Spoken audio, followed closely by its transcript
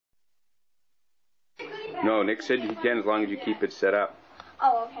No, Nick said you can as long as you keep it set up.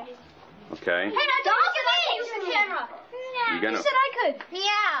 Oh, okay. Okay. Hey, no, don't give me the camera. You're gonna... You said I could.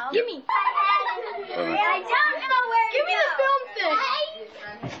 Meow. Yep. Give me. I don't know where to Give me the film thing.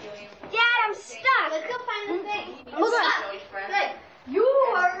 Dad, I'm stuck. Let's go find the thing. Hold on. Good. You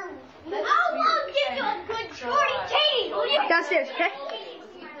are... I'll give you a good shorty Katie, will you? Downstairs, okay?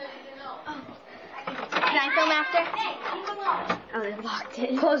 Can I film after? Oh, they locked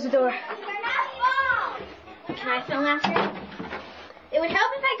it. Close the door. Can I film after? It would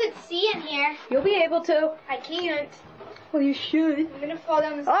help if I could see in here. You'll be able to. I can't. Well, you should. I'm gonna fall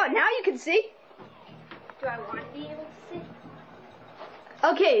down the Oh, now you can see. Do I want to be able to see?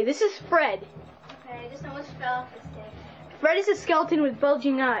 Okay, this is Fred. Okay, I just almost fell off the stairs. Fred is a skeleton with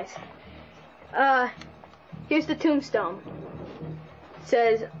bulging eyes. Here's the tombstone. It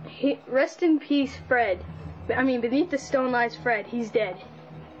says, rest in peace, Fred. I mean, beneath the stone lies Fred. He's dead.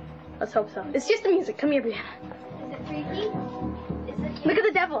 Let's hope so. It's just the music. Come here, Brianna. Is it freaky? Is it? Look at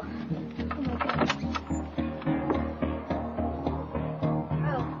the devil. Oh my god.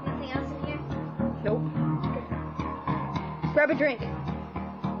 Oh, nothing else in here? Nope. Grab a drink.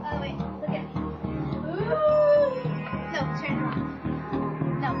 Oh wait, look at me. Ooh. No, turn it on.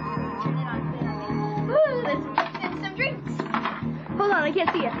 No, turn it on. Put it on me. Ooh, let's get some drinks. Hold on, I can't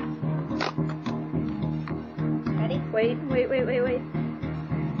see you. Ready? Wait.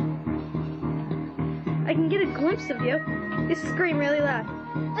 I can get a glimpse of you. Just scream really loud.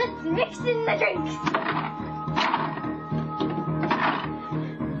 Let's mix in the drinks.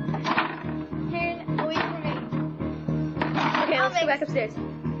 Turn away from me. Okay, let's go back upstairs.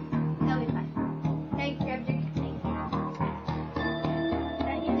 That'll be fine. Thank you, grab drink.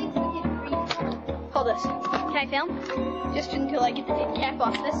 Thank you. He thinks we can breathe. Hold this. Can I film? Just until I get the cap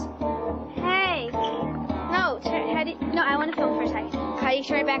off this. Hey. No, no, I want to film for a second. How do you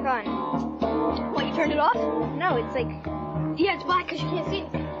turn it back on? What, you turned it off? No, it's like... Yeah, it's black because you can't see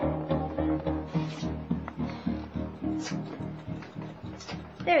anything.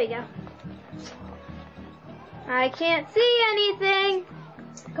 There we go. I can't see anything.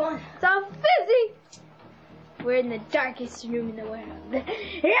 Go on. It's all fizzy. We're in the darkest room in the world.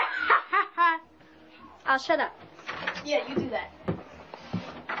 I'll shut up. Yeah, you do that.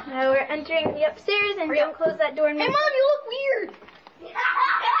 Now we're entering the upstairs and don't close that door. Hey, Mom, you look weird.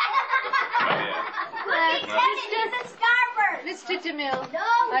 Mr. DeMille, No.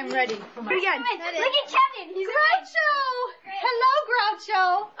 I'm ready for my... Look at Kevin. He's Groucho! Hello, Groucho.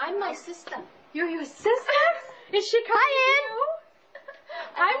 I'm my sister. You're your sister? Is she coming to you?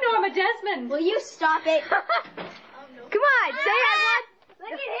 I'm Norma Desmond. Will you stop it? Come on, say I want.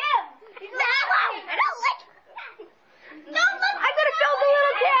 Look at him. He's I don't like. Don't look. I'm gonna film the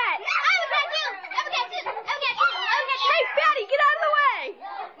little cat. Hey, Fatty, get out of the way.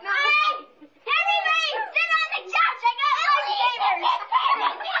 Everybody sit on the couch. I got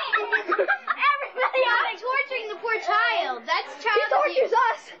Everybody on it. Torturing the poor child. That's He child tortures abuse.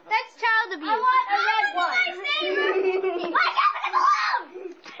 us. That's child abuse. I want a red one. What happened to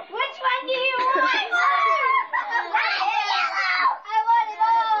balloon? Which one do you want? I want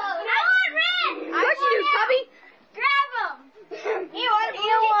yellow. I want red. Of course you do, Tubby. Grab them. You want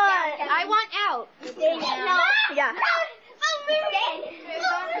one. I want out. No. Yeah.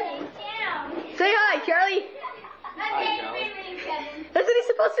 Say hi, Charlie. That's what he's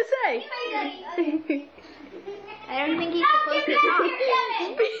supposed to say. I don't think he's supposed to talk.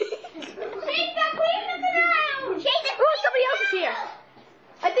 Oh, somebody else is here.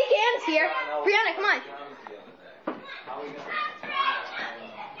 I think Anne's here. Brianna, come on.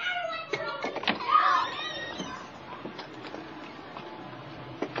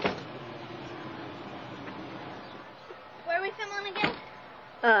 Where are we filming again?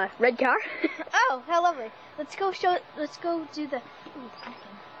 Red car. Oh, how lovely. Let's go do the... Ooh, okay.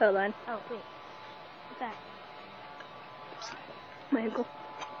 Hold on. Oh, wait. What's that? My ankle.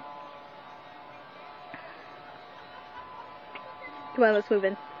 Come on, let's move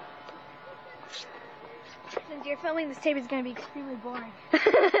in. Since you're filming this tape, it's going to be extremely boring.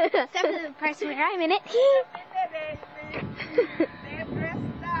 Except for the parts where I'm in it.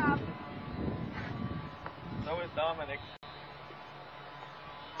 So is Dominic.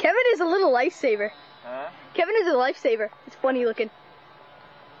 Kevin is a little lifesaver. Huh? Kevin is a lifesaver. It's funny looking.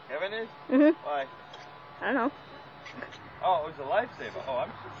 Kevin is? Mhm. Why? I don't know. Oh, it was a lifesaver. Oh,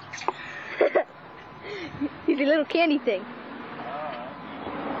 I'm... He's a little candy thing.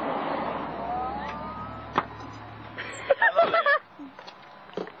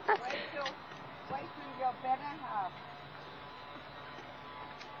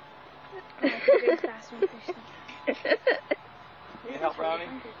 Can you help Brownie?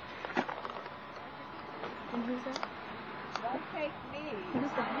 And who's that? Don't take me.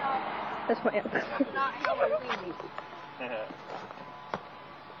 Who's that? That's my uncle. I'm not Halloween.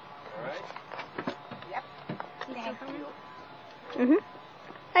 Alright. Yep. Thank you.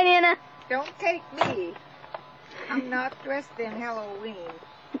 Hi, Nana. Don't take me. I'm not dressed in Halloween.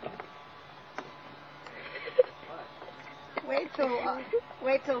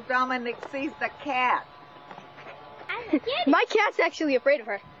 Wait till Dominic sees the cat. I'm a kitty. My cat's actually afraid of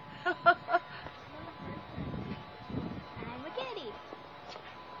her. I'm a kitty.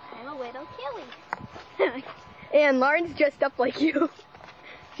 I'm a little killy. And Lauren's dressed up like you.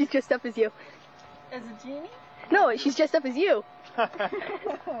 She's dressed up as you. As a genie? No, she's dressed up as you. I'm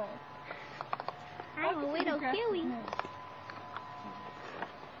a little killy.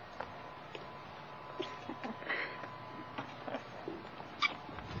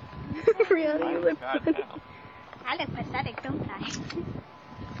 Rihanna, you look God, funny. now. I look pathetic, don't I?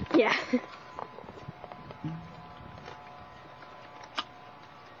 Yeah.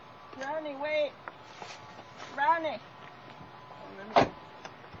 Ronnie, wait. Ronnie.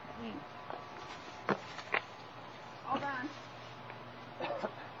 Hold on.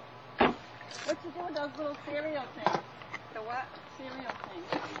 What you do with those little cereal things? The what? Cereal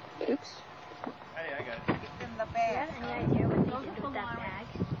things. Oops. Hey, I got it. It's in the bag. Any idea what they did with that bag?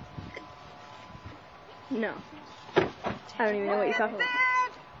 No. I don't even know what you're talking about.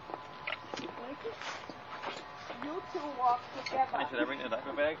 You two walk Hey, together. should I bring the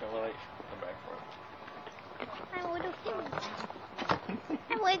diaper bag or will I come back for it? I'm a little killy.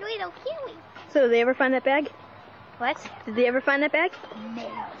 I'm a little killy. So, did they ever find that bag? What? Did they ever find that bag? No.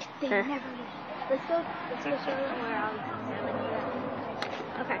 They Huh. never did. Let's go show them where I'll examine it.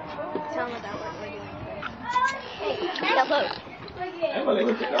 Okay. Tell them about what we're doing first. Hey, hello. Emily,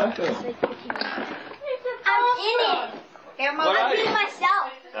 what you got to? I'm in it. Emma, What are I'm you? being myself.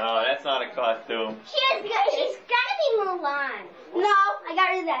 No, that's not a costume. She's gotta be Mulan. No, I got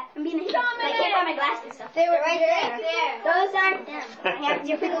rid of that. I'm being a hero. I can't find my glasses. So. They were right there. Those aren't them. I have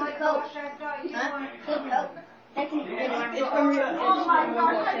different coats. Huh? Coat. That's an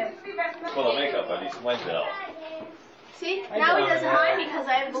Full of makeup, but he's went out. See? Now he doesn't mind because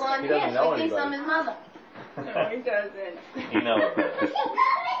I have blonde He doesn't hair, know so he thinks I'm anybody. his mother. no, he doesn't. He knows.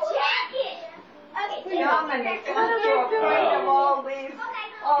 Dominic, aren't you afraid of all these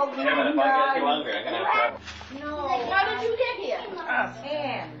Kevin, if I get too hungry, I'm gonna have to. No. How did you get here?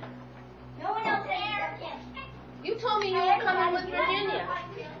 Man. No one else there. You told me you were coming with Virginia.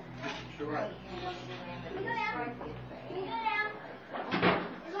 Sure.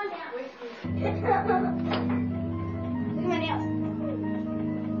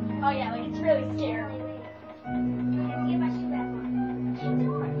 Oh yeah, like it's really scary.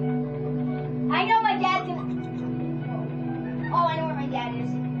 I know my dad's gonna. Oh, I know where my dad is.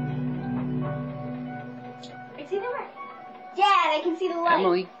 I see the light. Dad, I can see the light.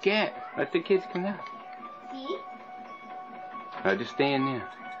 Emily, get. Let the kids come out. See? Just stay in there.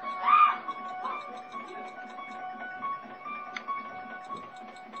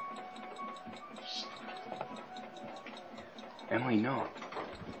 Emily, no.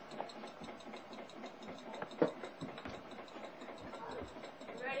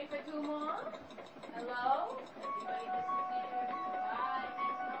 Ready for two more? Hello? Everybody disappeared.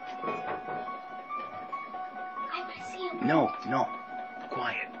 Bye. I see him. No, no.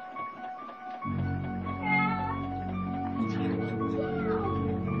 Quiet.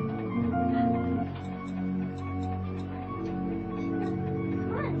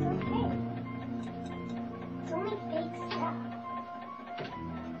 Come on, it's okay. It's only fake stuff.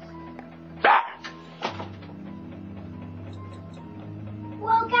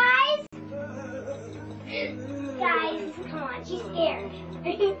 Well, guys. Guys, come on, she's scared.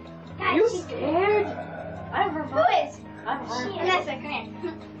 Guys, You she's scared? I'm Who her is? I'm her Vanessa, come here.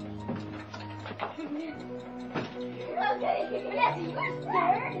 Okay, Vanessa, you're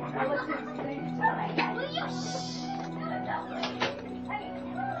scared. Will you shh?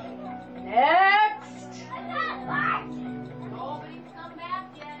 Next. Nobody's come back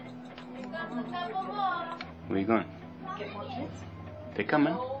yet. Here comes a couple more. Where you going? Get more kids. They're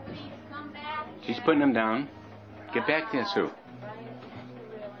coming. Nobody's come back yet. She's putting them down. Get back there, Sue.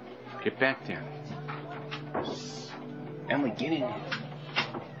 Get back there. Emily, get in there.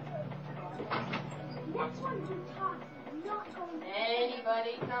 Next one you talk. I'm not going to.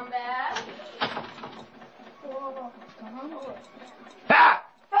 Anybody come back? Ah!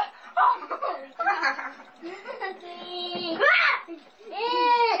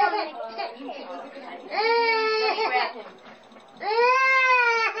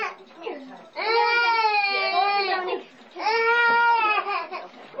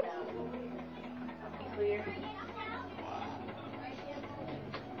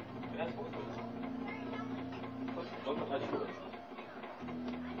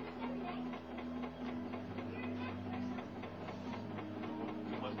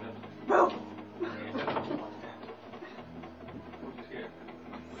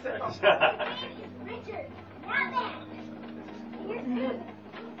 Richard, now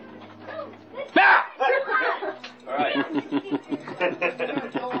back. All right.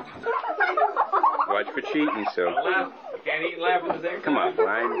 Watch for cheating, so. Don't laugh. You can't eat and laugh at the same time. Come on,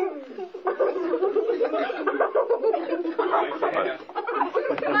 Brian.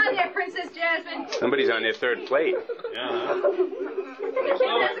 Come on there, Princess Jasmine. Somebody's on their third plate. Yeah. Your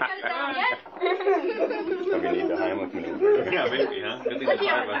kid hasn't got it down yet. So we need the Heimlich maneuver. Yeah, maybe, huh? Good thing it's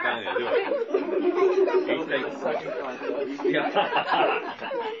hard by the time you do it.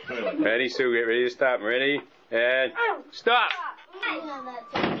 Yeah. Ready, Sue? Get ready to stop. Ready? And stop. I don't want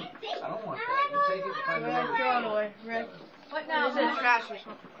that. You take it and Throw it away. Rick. What now? It's in the trash or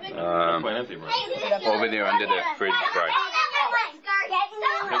something. Quite empty, bro. Over there under the fridge fry.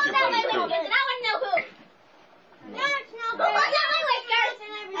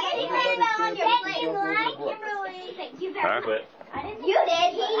 Huh? But You did. I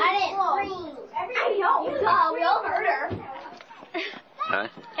didn't. I know. Duh, we all heard her. Huh?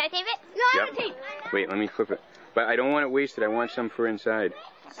 Can I tape it? No, Yep. Wait, let me flip it. But I don't want it wasted. I want some for inside.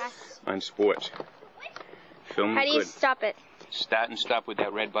 On sports. Film How do you good. stop it? Start and stop with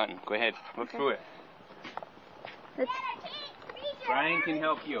that red button. Go ahead. Look through it. Brian can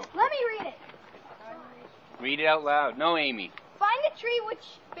help you. Let me read it. Read it out loud. No, Amy. Find a tree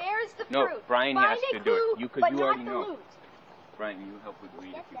which bears the No, fruit. Brian Find has a to do it. clue, You- 'cause but you not already the know. clues. Brian, you help with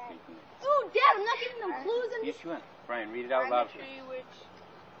read if you're taking it. Oh, Dad, I'm not giving them clues. Yes, you are. Brian, read it out loud.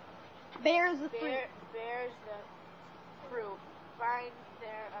 Bears the fruit. Bears the fruit. Find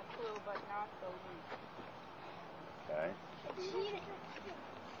there a clue, but not the leaf. Okay.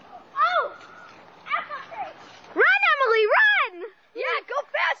 Oh! Run, Emily, run! Yeah, go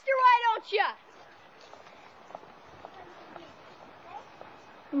faster, why don't you?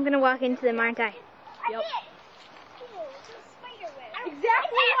 I'm gonna walk into them, aren't I? Yep.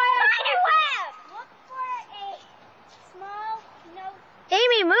 Exactly why spiderweb! Look for a small note.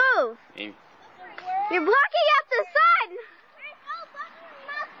 Amy, move! Amy. You're blocking out the sun!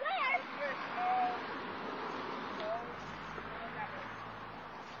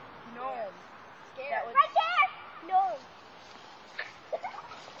 Gnome. Right there! No.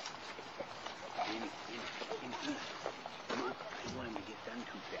 Amy. I want him to get done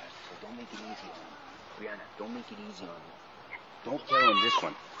too fast, so don't make it easy on him. Brianna, don't make it easy on him. Don't tell him this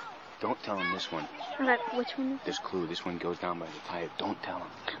one. Don't tell him this one. Okay, which one? This clue, this one goes down by the tire. Don't tell him.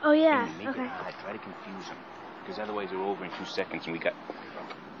 Oh, yeah. Amy, make it hard. Try to confuse him. Because otherwise they're over in 2 seconds and we got...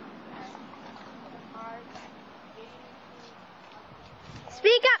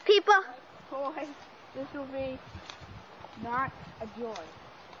 Speak up, people. Boy, this will be not a joy.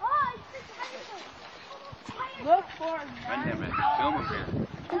 Look for Run there, man. Film him, man.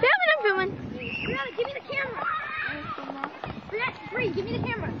 I'm filming. Brianna, give me the camera. Bree, give me the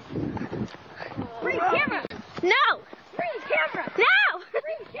camera. Bree, camera. No. Bree, camera. No.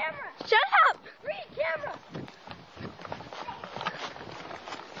 Bree, camera. Shut up. Bree, camera.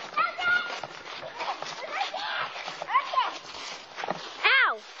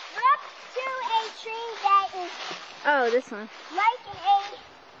 Ow. Up to a tree that is. Oh, this one. Like a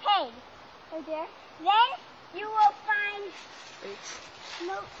hay. Right there. Then you will find.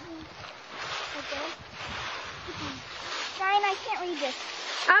 No. Okay. Brian, I can't read this.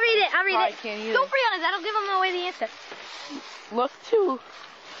 I'll read it. I can't either. Don't Brianna, that'll give them away the answer.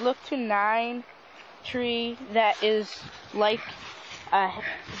 Look to 9 tree that is like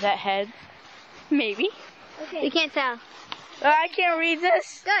that head. Maybe. Okay. You can't tell. I can't read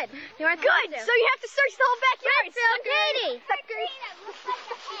this. Good. You are good. So you have to search the whole backyard. Katie.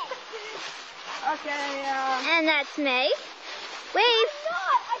 Okay. And that's Meg. Wave.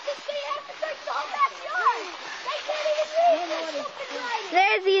 I just say you have to search the whole backyard. They can't even read.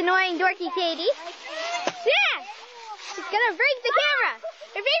 There's the annoying dorky Katie. Yeah. She's gonna break the camera.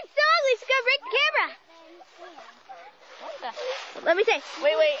 If it's so ugly, she's gonna break the camera. Let me say.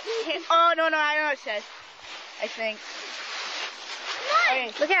 Wait. Oh no, I know what it says. I think.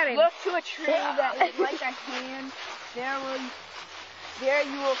 Okay. Look at it. Look to a tree that is like a hand. There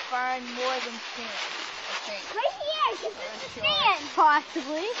you will find more than sand. I think. Right here, this is the stand.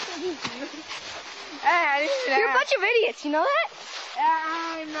 Possibly. I didn't know. You're a bunch of idiots, you know that?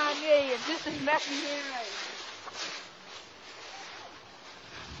 I'm not an idiot. This is messy handwriting.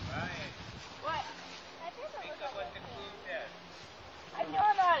 What? I know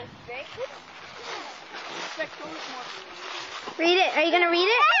I'm not a thick. Read it. Are you gonna read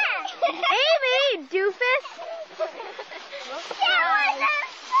it? Amy, doofus.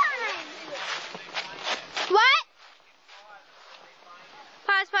 What?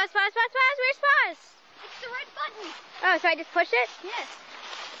 Pause. Where's pause? It's the red button. Oh, so I just push it? Yes.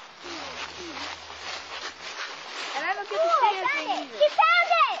 And I don't get to say anything either. He found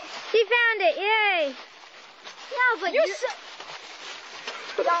it! He found it, yay! No, but You're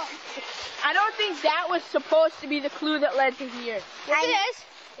I don't think that was supposed to be the clue that led to here. Yes, it is.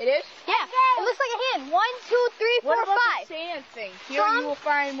 It is? Yeah, it looks like a hand. 1, 2, 3, 4, What about 5. the sand thing? Here Thumb, you will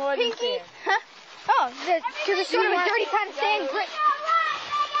find more than Pinky. sand. Huh? Oh, because it's sort of a dirty kind of sand. Where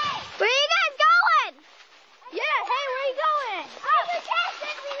are you guys going? Yeah, hey, where are you going?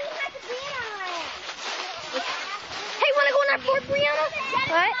 Hey, wanna go in our fort, Brianna?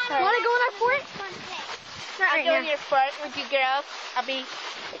 What? Wanna go in our fort? Not I'm right doing now. your fart with you girls. I'll be...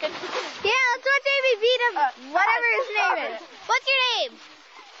 Yeah, let's watch Amy beat him. Whatever his name is. What's your name?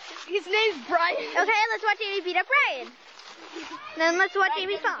 His name's Brian. Okay, let's watch Amy beat up Brian. Then let's watch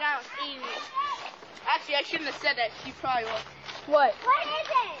Amy fall. Actually, I shouldn't have said that. She probably will. What? What is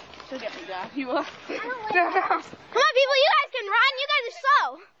it? She'll get me down. She will. Come on, people, you guys can run. You guys are slow.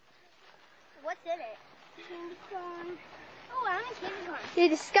 What's in it? Candy corn. Oh, I want candy corn. You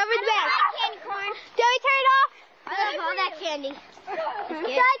discovered the bag. Candy corn. Joey, turn it off. I like all that candy.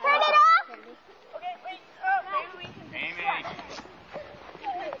 Should I turn it off? Okay, wait. Oh, maybe we can... Amy,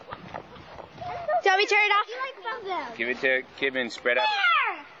 Joey, turn it off. You like some of them? give it to Kidman. Spread out.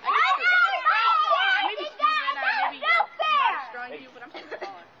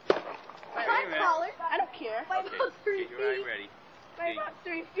 I don't care. Okay, get your eye ready. By about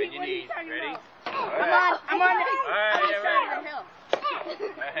 3 Bend feet. your What are you knees. talking Ready? about? All I'm right. on. I'm on the yeah, side of the hill.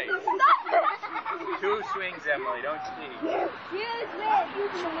 Hey, 2 swings, Emily. Don't cheat. I'm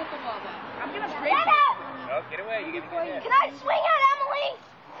gonna break it. Oh, get away. You're gonna get hit. Can I swing at Emily?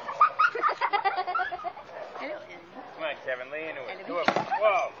 Come on, Kevin. Lay into it. Do it.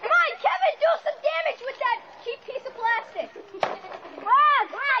 Whoa. Come on, Kevin, do some damage with that cheap piece of plastic. Come on,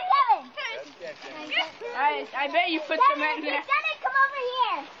 Kevin. I bet you put some in there. Kevin, come over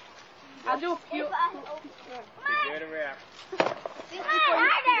here. I'll do a few. Give it a wrap. Come on,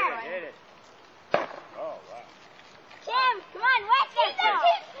 harder. Hit it. Oh, wow. Tim, come on, whack that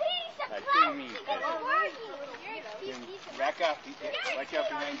piece of That's plastic. me, It's Kevin. working. Back up. Watch out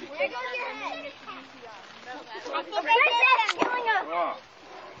behind you. There goes your head. Whoa.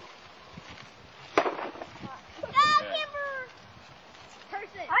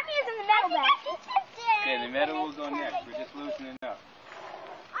 I'm using the metal bat. Okay, the metal will go next. We're just loosening up.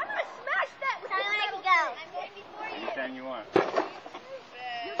 I'm gonna smash that with the metal bat. I'm going before you. Anytime you want.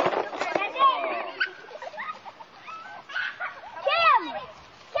 Kim!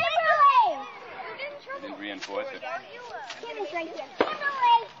 Kimberly! Didn't reinforce it. Kim's right there.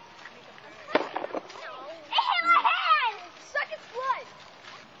 Kimberly! It hit my hand! Suck its blood!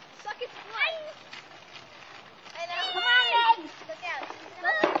 Suck its blood! Come on, Meg!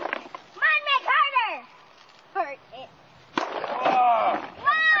 Come on, Meg, harder! Hurt it. Whoa.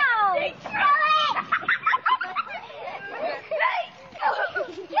 Wow!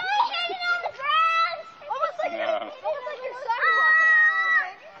 Kelly hanging on the ground! Almost like No. almost like your soccer ball.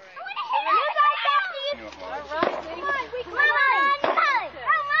 I want to hit you guys have to use. You know what? Come on, Molly.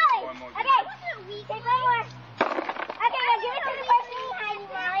 Oh, Molly. One more. Okay. Take one more. Okay, now give it to the person behind you,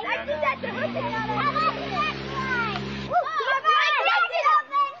 Molly. I do that to How about that slide? Woo, come on, break it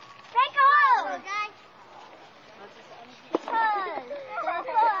open. Break a hole.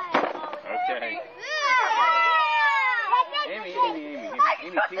 Okay.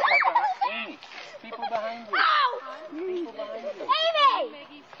 Amy, people behind you. People behind you.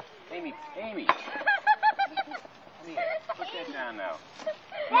 Amy! Amy. Come here. Put that down now.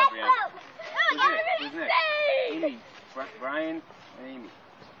 Come on, Brianna. Who's next? Amy, Brian, and Amy.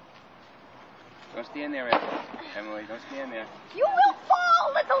 Don't stand there, Emily. Don't stand there. You will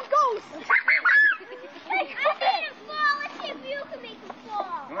fall, little ghost! I can't fall. Let's see if you can make me fall.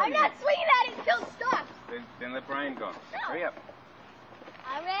 Come on, I'm not swinging at it until it stops. Then let Brian go. Hurry up.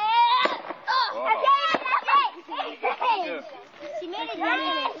 I'm ready. Whoa. Okay. She made it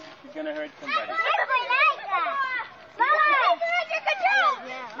nice. She's gonna hurt somebody. Mama! Under control!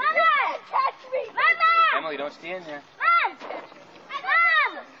 Mama! Touch me! Mama! Emily, don't stand there. Mom!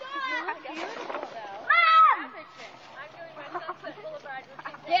 Mom!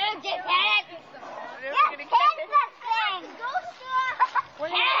 Dude, just hit it! Yes, hit that thing! Go, Star!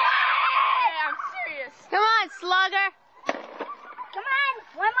 I'm serious. Come on, slugger. Come on,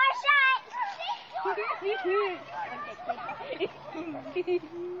 one more shot!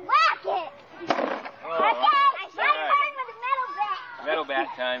 Whack it! Oh, Okay, my all right. turn with the metal bat. Metal bat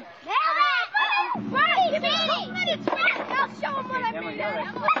time. Metal bat! Right, give me 2 minutes rest. I'll show him what I Emily, mean.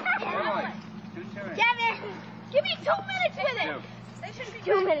 Emily. 2 turns. Kevin, give me 2 minutes with it.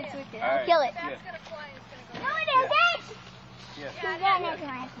 2. 2 minutes with it. All right. Kill it. Yes. No, it isn't. Yes.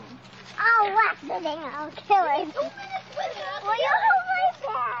 I'll whack the thing. I'll kill it. Will you hold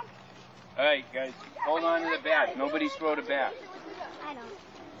my back? All right, guys, hold on to the bat. Nobody throw the bat. I don't.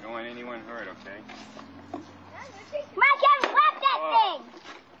 You don't want anyone hurt, okay? Come on, Kevin, whack that thing.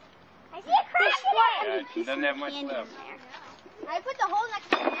 I see a crack in it. She doesn't have much left. I put the hole next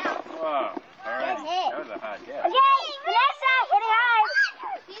to it now. Wow. All right. That was a hot guess. Okay, Vanessa, hit it hard.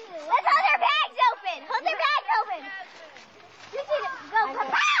 Let's hold their bags open. Hold their bags open. You see it. Go,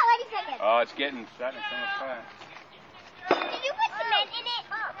 kapow, let me take it. Oh, it's starting to come apart. Did you put cement in it?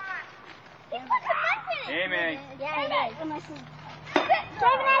 You put cement in it. Hey, man. Yeah, I did. Vanessa,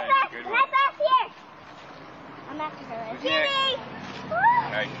 good one. Vanessa's here. I'm after her. Who's Jimmy! next?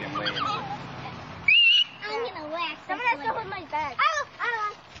 All right, Kim, lay in. I'm gonna wax. Someone has to hold my bag. I will.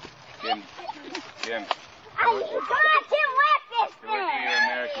 Kim. Come on, Tim, whack this Do it thing. for your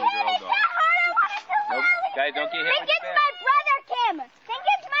American Girl It's doll. not hard. I want it to Nope. work. Guys, don't get hit Think with the it's bat. my brother, Kim. Think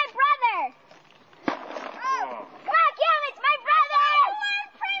it's my brother. Oh. Come on, Kim, it's my brother.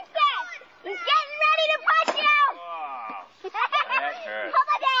 Princess. He's getting ready to punch you. Oh. That hurt. Hold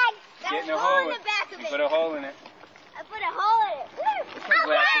my bag. Get in a hole in it. Put a hole in it. I put a hole in it. This one's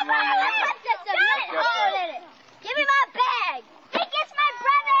lasting longer than I put the cement hole in it. Give me my bag. Think it's my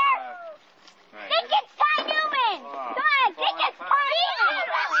brother. Right. Think it's Ty Newman. Oh. Come on, think it's Ty Newman.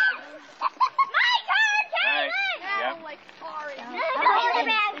 My turn, Ty Right. Newman. Yep. Hold the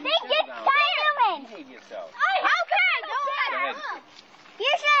bag. Think it's Ty Newman. Behave yourself. Okay, Go ahead.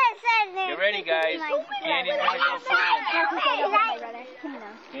 You should have said that. Get ready, guys. Candy's gonna go flying. I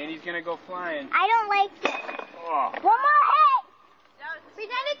Candy's gonna go flying. don't like it. Oh. One more hit.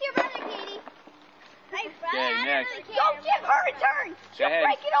 Pretend it's your brother, Katie. Okay, next. Don't give her a turn. Go ahead.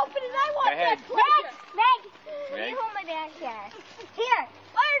 Break it open and I want Go ahead. that pleasure. Meg, will Meg? you hold my bag? Yeah. Here.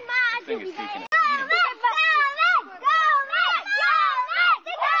 Where's my This thing is taking a Go, beating. Meg! Go, Meg! Go, Meg! Go, Meg!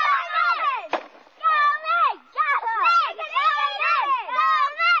 Go, Meg! Go, Meg! Go, Meg! Go,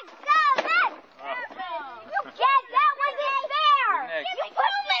 Meg! Go, Meg! You can't. That wasn't fair. Next. You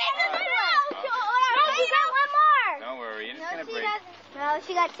pushed me in the middle. Meg, you got one more. Don't worry, it's gonna break. No,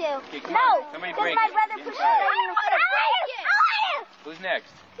 she got two. Okay, come No, on. Somebody because break my it. brother Get pushed inside. her in the foot. Who's next?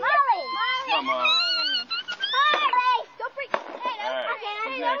 Molly. Come on, Molly. Molly. Don't break. Hey, All right. okay,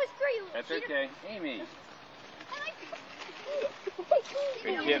 Who's that next? was for you. That's okay. Amy. Good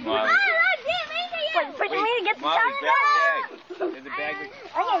Good kid, Molly. Push me to get the Molly, shot. grab the bag. There's a bag.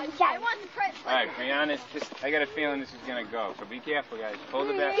 Okay, shot. All right, Brianna, I got a feeling this is gonna go, so be careful, guys. Hold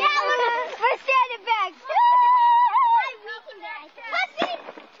the bag. Yeah, we're standing back. Listen,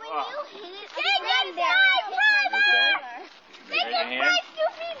 when you hit it, think it's my brother. Okay. Think Raise your it's hand. my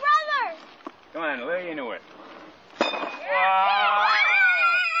stupid brother. Come on, lay into it. Wow.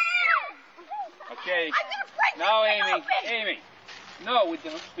 Okay. No, Amy. Amy. No, with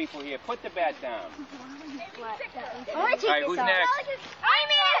those people here. Put the bat down. All All right, who's next?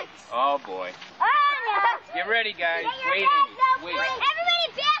 Amy. Oh, boy. Oh, no. Get ready, guys. Get your Wait, bags up. Amy. Wait. Everybody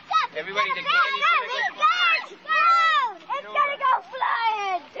back up. Everybody, the Back candy's up. gonna go It's down. It's gonna go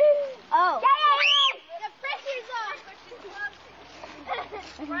flying. Oh. The pressure's on.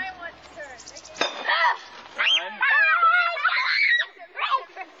 Brian wants to turn. One.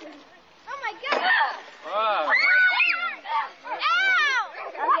 Oh my God. Oh. Ow.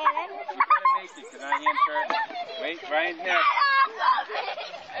 Okay, then. You gotta make it, 'cause our hands hurt. Wait, Brian's next.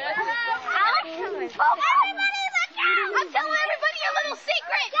 Everybody look out! I'm telling everybody a little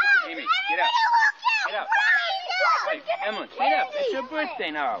secret! Amy, get up. Get up. Wait, Emma, get up. It's your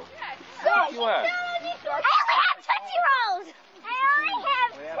birthday now. Pick you up. I only have Tootsie Rolls! I only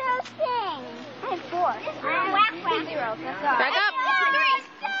have two things. I have four. I have Tootsie Rolls, that's all. Back up.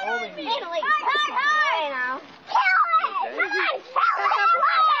 Over here. I know. Kill it! Come on,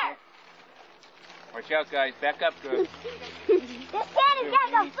 kill it! Watch out, guys. Back up, good. This candy's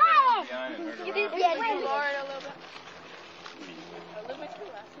gonna go flying! Down and hurt her This arm. candy's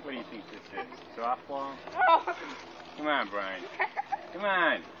What do you think this is? Softball? Come on, Brian. Come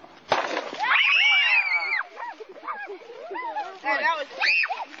on.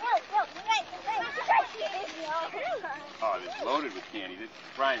 Oh, it's loaded with candy.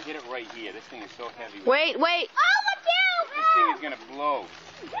 Brian, hit it right here. This thing is so heavy. Wait. Oh, look This thing is going to blow.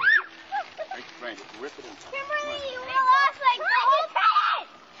 Right, Brian, rip it in. Kimberly, you lost like the whole thing!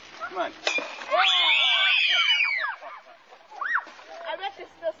 Come on. I bet there's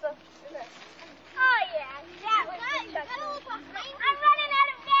still stuff in there. Oh, yeah. That was good. I'm running out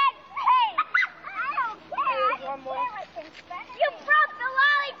of bad space. I don't care. One more. You broke the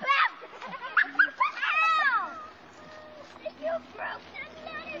lollipop. Ow. You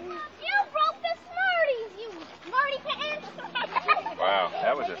broke the Smarties. You Smarty pants. Wow,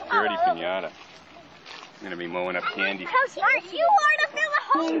 that was a sturdy pinata. I'm gonna be mowing up candy. How smart you are to fill a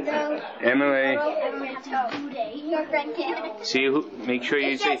hole. Emily, Your friend Cameron. see who? Make sure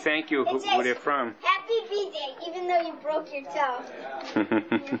you say thank you. Who they're from. Happy B-Day, even though you broke your toe. Your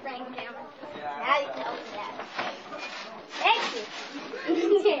friend Cameron. Now you tell me that. Thank you.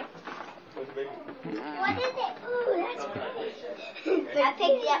 What is it? Ooh, that's pretty. I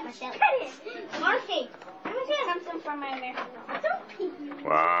picked it up myself. Marcy, I'm gonna get something from my American Girl.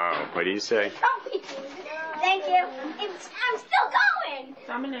 Wow, what do you say? Thank you. I'm still going.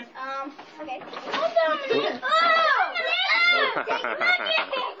 Dominic. Okay. Oh, Dominic. Oh,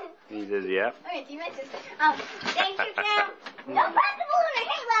 Dominic. He says, yep. Okay, 2 minutes. Thank you, Cam. Don't press the balloon. I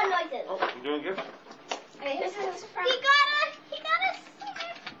hate loud noises. Oh, you doing good? Okay, this is from.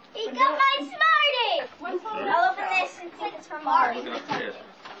 He got my Smartie. I'll open this and see it's from Marty. Looking upstairs.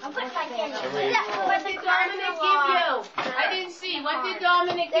 I'll put my camera. What did Dominic give you? I didn't see. What did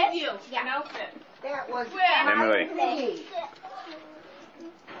Dominic give you? Yeah. An outfit. That was Emily. me.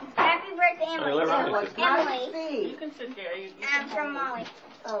 Happy birthday, Emily. let her That was not Emily. me. You can sit there. I'm from Molly.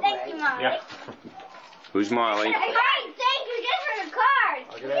 All Thank right. you, Molly. Yeah. Who's Molly? Hey, thank you just for the card.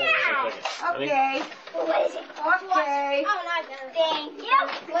 I'll get out of here in a second. Okay. What is it? Okay. Oh, not gonna. Thank you.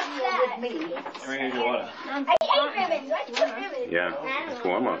 What's that? With me. Bring in your water. I hate ribbons. What's ribbons? Yeah, it's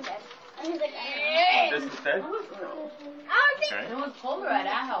warm up. This instead? I don't think. Okay. It was colder at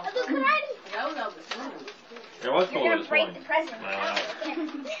our house. Look what I No, no, this morning. It was You're colder gonna this break morning. the present. I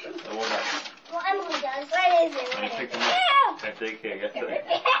woke up. Well, Emily does. What is it? Let me take them Ew. at daycare yesterday.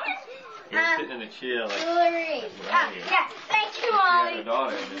 He was sitting in a chair like Jewelry. right here. Yes, thank you, She had Molly. a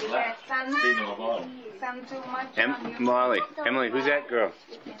daughter and just left. Feeding them a bottle. Some too much on you. Molly. Emily, who's that girl?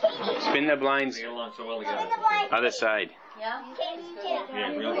 Spin the blinds We get along so well In together. the blind. other side. Yeah?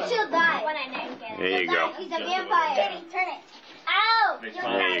 Yeah, real nice. She'll die when I name her. There you go. He's a vampire. Kitty, turn it. Ow! They You're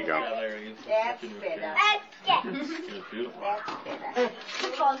smiled There you at go. each other. He was That's touching her better. chin. That's good. It was beautiful.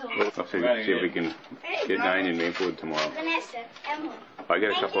 I'll see if we can get 9 in Maplewood tomorrow. Vanessa, Emily. I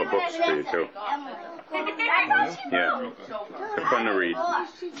got a couple of books for you too. Emily. That's all she Yeah, wrote. they're fun to read.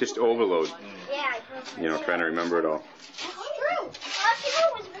 Just overload. Yeah. You know, trying to remember it all. That's true. All she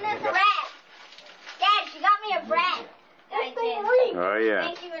wrote was Vanessa. Brat. Dad, she got me a brat. I did. Oh yeah.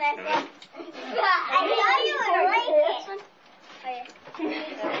 Thank you, Vanessa. I saw you were right there. Oh,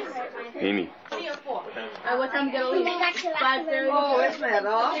 yeah. Amy. 3 or 4. What time you gonna leave? 5:30. Oh, isn't that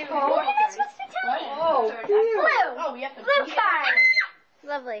awful? What am I supposed to tell you? Oh, cute. Blue. Oh, we have to. Blue card.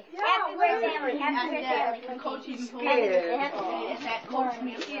 Lovely. Happy birthday, Emily. Happy birthday, Emily. Coach even told me Scared. that coach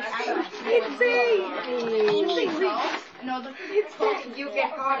me. It's easy. No, the You get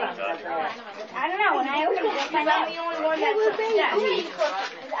hot on that. I don't know. When I open it, I find out. I'm the only one that took that.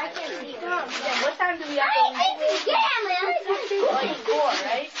 I can't see it. What time do we have to leave? Thank you, Emily. Like 4,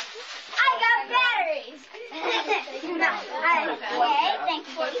 right? I got batteries. No. Okay, thank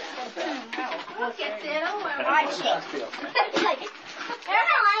you. Look at it. Watch it.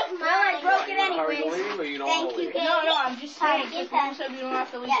 Well, I broke it anyways. Thank you, Katie. No, I'm just saying. Give Because that. you said we don't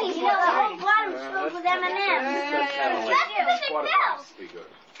have to leave. Yeah, you know the whole bottom's filled with M&M's. That's the bill.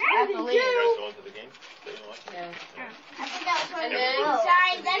 Have to leave. You guys going to the game? I forgot what And it then- was.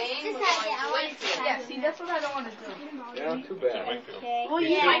 Sorry, that's just how I want it to Yeah, see, that's what I don't want to do. Yeah, not too bad. Wakefield. Well,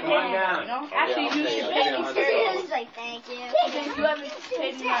 yeah, I did. You know? Actually, you should pay me for it. He's like, thank you. Because you haven't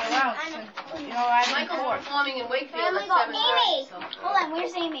paid me my allowance. You know, I haven't Michael's before. performing in Wakefield Family at go, 7:30. Amy. So. Hold on,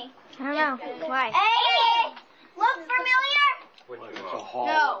 where's Amy? I don't know. Why? Amy, look familiar?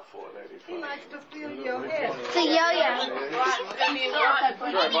 No. Nice to feel your head. It's a yo-yo. It's gonna be in Groton.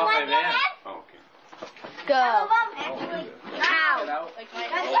 Amy, one more? Oh, okay. Go. Actually. Ow. Let's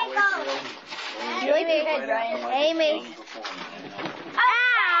take those. Really big head, Brian. Amy.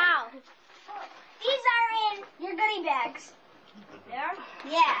 Ow. These are in your goodie bags. There?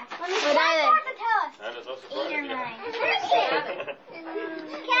 Yeah. Let me What are they? have to tell us. That is no surprise. 8 or yeah. 9.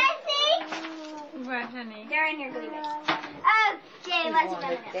 Can I see? What, honey? They're in your goodie bags. Okay, let's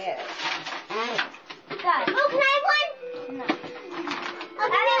open it. Dad. Got it. Oh, can I have one? No.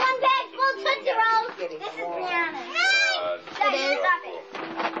 Okay, one bag full Tootsie Rolls. This is Brianna. Guys, is. stop it.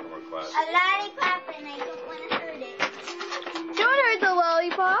 A lollipop and I don't want to hurt it. Don't hurt the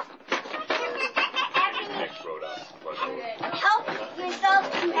lollipop. Next road up. Help yourself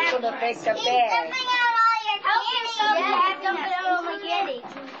to have Gonna make the He's bag. dumping out all your candy. Help yourself to have dumping out all my candy.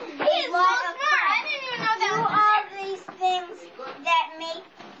 He is so smart. I didn't even know that. Do all these things that make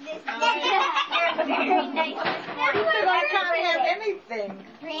this You're very nice. I can't have anything.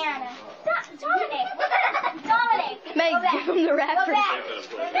 Brianna. Dominic. Dominic. Meg, Go back. give him the Go wrapper. back.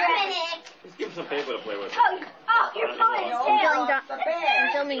 Dominic. him some paper to play with. Oh, you're pulling his tail.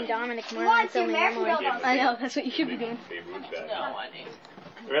 I'm filming Dominic more than I'm Wants your filming American Emily. Bulldog. I know, that's what you should be doing. Babe Ruth's back. No, I didn't.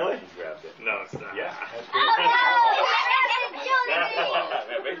 Really? He grabbed it. No, it's not. Yeah.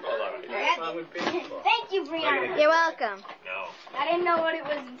 Thank you, Brianna. You're welcome. No. I didn't know what it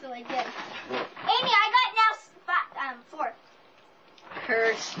was until I did. Amy, I got now 4.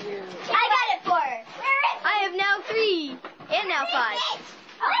 Curse you. I got it 4.